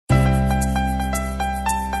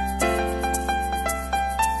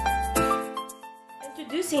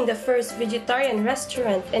Introducing the first vegetarian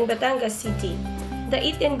restaurant in Batangas City, the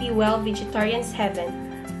Eat and Be Well Vegetarian's Heaven,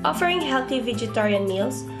 offering healthy vegetarian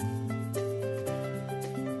meals,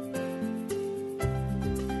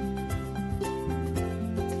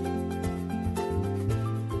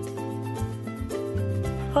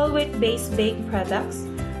 whole wheat-based baked products,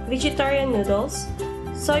 vegetarian noodles,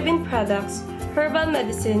 soybean products, herbal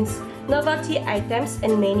medicines, novelty items,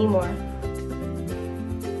 and many more.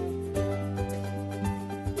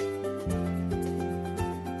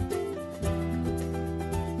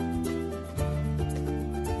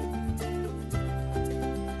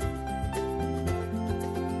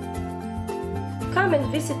 Come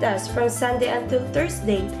and visit us from Sunday until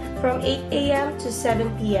Thursday from 8 a.m. to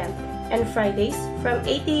 7 p.m. and Fridays from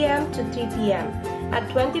 8 a.m. to 3 p.m. at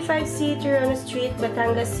 25C Tirona Street,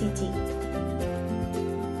 Batangas City.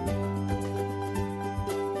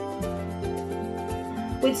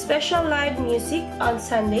 With special live music on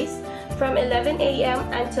Sundays from 11 a.m.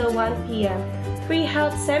 until 1 p.m. Free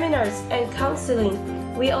health seminars and counseling.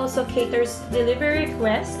 We also cater delivery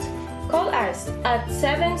requests. Call us at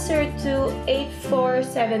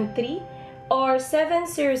 702-8473 or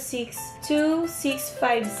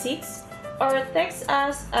 706-2656 or text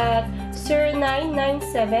us at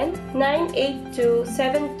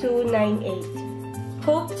 0997-982-7298.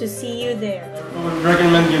 Hope to see you there. I would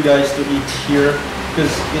recommend you guys to eat here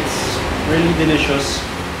because it's really delicious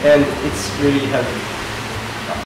and it's really healthy.